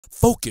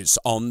Focus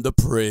on the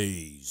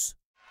praise.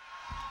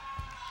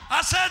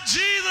 I said,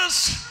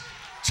 Jesus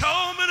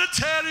told me to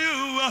tell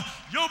you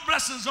your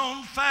blessings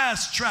on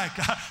fast track.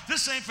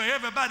 This ain't for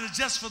everybody,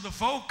 just for the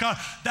folk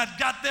that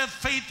got their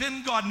faith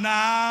in God.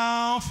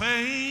 Now,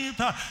 faith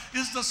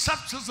is the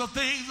substance of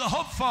things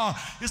hoped for.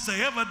 It's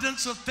the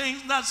evidence of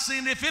things not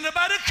seen. If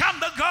anybody come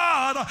to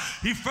God,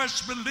 he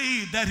first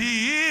believed that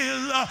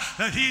he's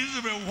the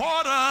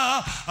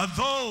rewarder of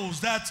those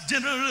that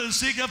generally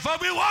seek him. For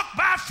we walk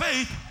by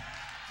faith,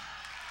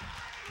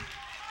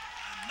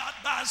 not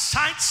by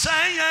sight.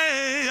 Say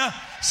yes.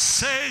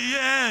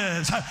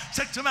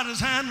 Take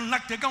somebody's hand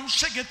like they're going to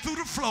shake it through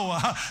the floor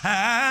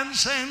and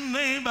say,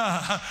 neighbor,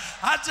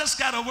 I just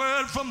got a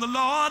word from the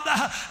Lord,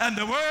 and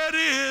the word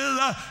is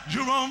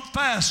you're on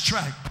fast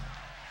track.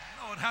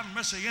 Lord, have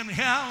mercy in here.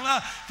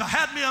 If I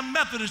had me a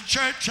Methodist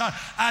church,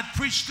 I'd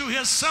preach to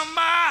here.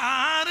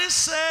 Somebody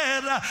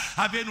said,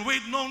 I've been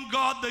waiting on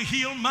God to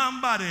heal my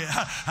body.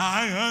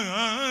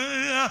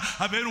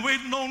 I've been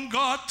waiting on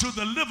God to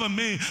deliver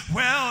me.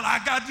 Well, I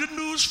got good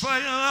news for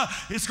you.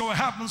 It's going to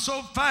happen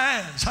so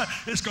fast.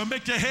 It's going to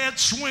make your head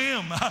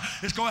swim.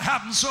 It's going to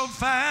happen so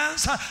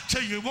fast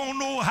till you won't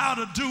know how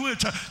to do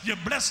it. You're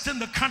blessed in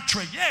the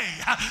country.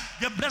 Yeah.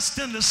 You're blessed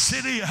in the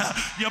city.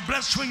 You're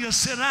blessed when you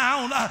sit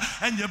down,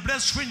 and you're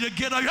blessed when you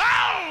get up.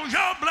 Oh,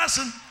 your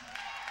blessing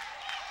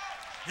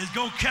is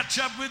going to catch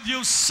up with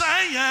you.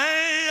 Say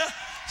yes.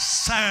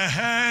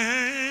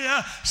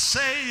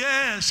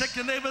 Shake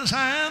your neighbor's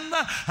hand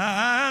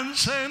and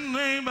say,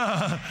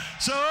 neighbor.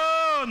 So,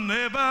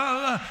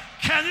 neighbor,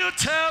 can you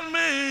tell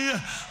me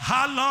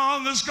how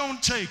long it's going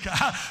to take?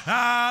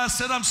 I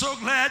said, I'm so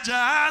glad you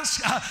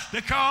asked,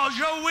 because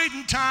your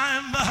waiting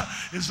time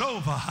is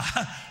over.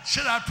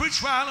 Should I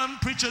preach while I'm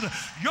preaching?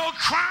 Your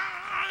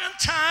crying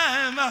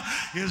time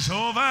is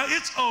over.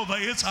 It's over.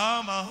 It's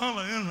over.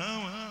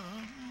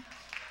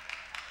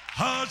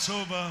 It's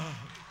over.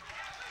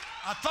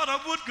 I thought I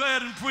would go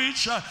ahead and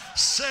preach.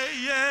 Say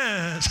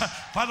yes.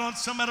 Why don't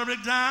somebody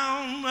break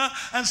down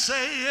and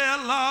say, yeah,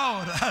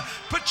 Lord.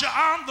 Put your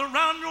arms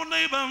around your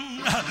neighbor.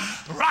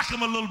 Rock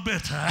him a little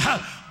bit.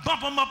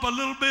 Bump him up a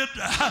little bit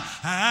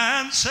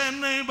and say,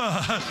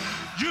 neighbor,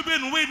 you've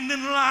been waiting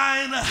in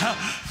line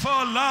for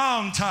a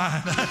long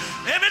time.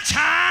 Every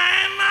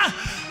time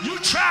you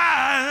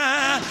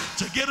try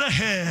to get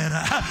ahead,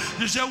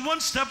 you say one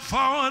step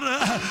forward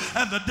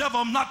and the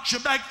devil knocks you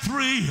back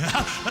 3.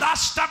 But I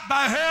stopped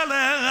by early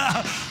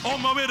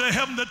on my way to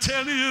heaven to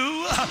tell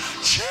you,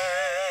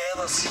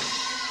 Jesus,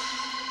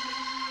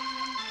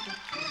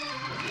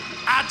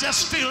 I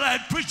just feel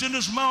like preaching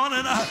this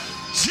morning.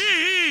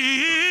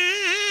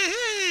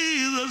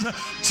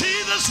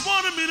 Jesus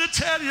wanted me to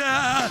tell you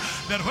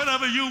that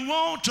whatever you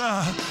want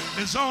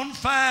is on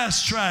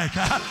fast track.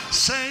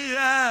 Say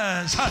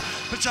yes.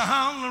 Put your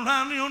hand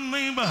around your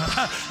neighbor.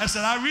 I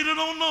said, I really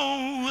don't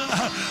know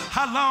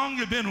how long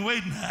you've been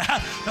waiting,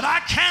 but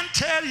I can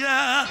tell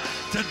you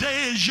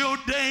today is your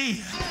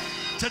day.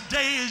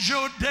 Today is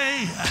your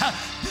day.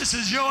 This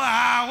is your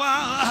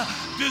hour.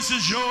 This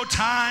is your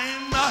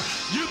time.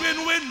 You've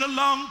been waiting a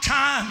long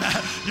time.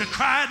 You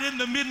cried in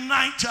the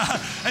midnight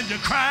and you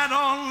cried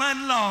all night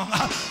long.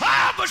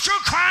 But your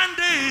crying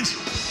days,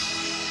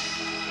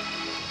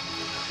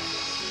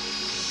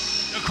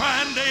 your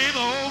crying days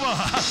are over.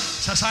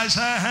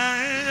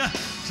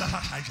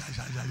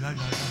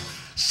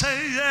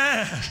 Say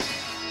yes.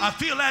 I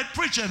feel like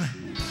preaching.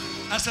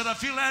 I said, I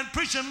feel like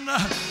preaching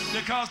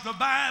because the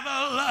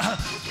Bible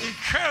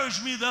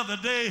encouraged me the other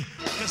day,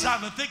 because I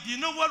was thinking, you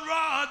know what,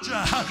 Raj?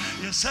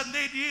 You're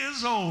 78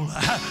 years old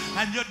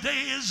and your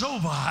day is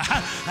over.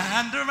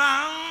 And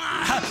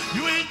around,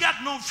 you ain't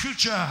got no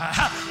future.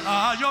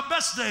 Your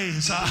best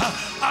days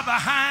are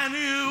behind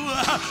you.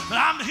 But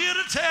I'm here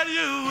to tell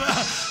you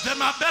that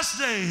my best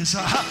days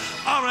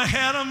are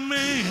ahead of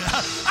me.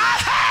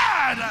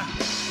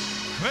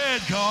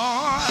 Praise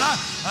God.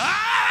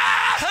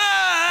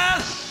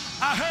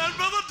 I heard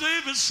Brother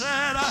David said,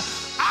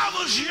 I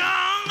was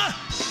young,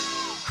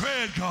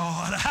 great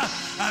God,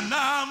 and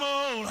now I'm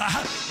old.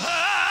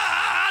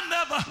 I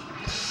never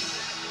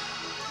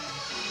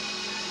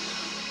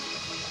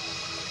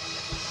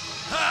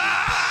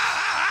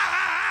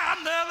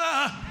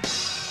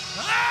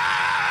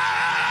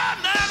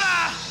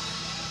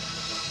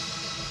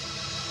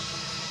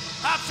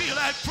I feel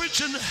like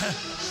preaching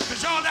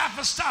because all the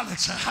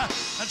apostolics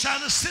are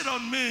trying to sit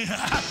on me.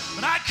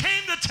 But I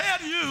came to tell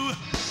you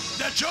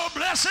that your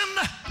blessing,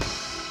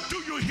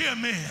 do you hear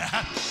me?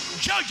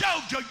 Yo,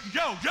 yo, yo,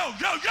 yo, yo,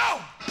 yo, yo.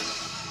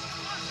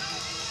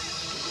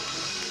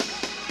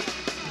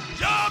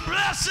 Your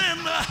blessing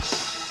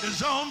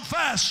is on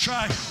fast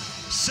track.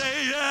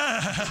 Say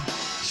yeah.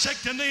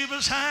 Shake your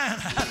neighbor's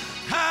hand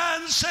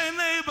and say,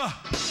 neighbor,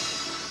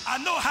 I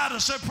know how to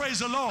say praise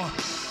the Lord.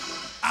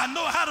 I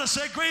know how to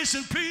say grace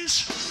and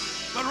peace.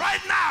 But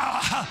right now,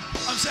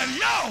 I'm saying,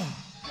 yo.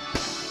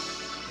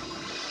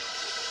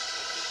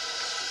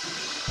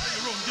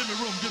 Give me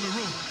room, give me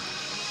room.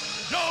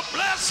 Your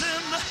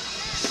blessing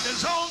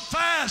is on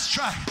fast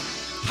track.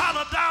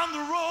 Holler down the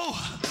road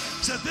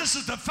Said this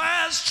is the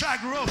fast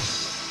track road.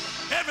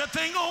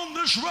 Everything on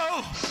this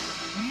road,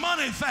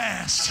 money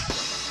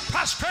fast,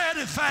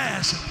 prosperity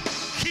fast,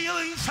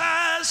 healing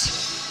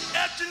fast.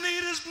 If you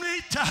need is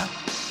meet,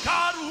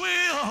 God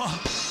will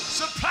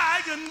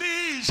supply your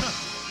needs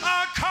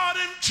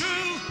according to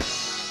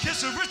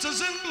his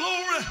riches and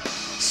glory.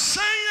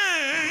 Sing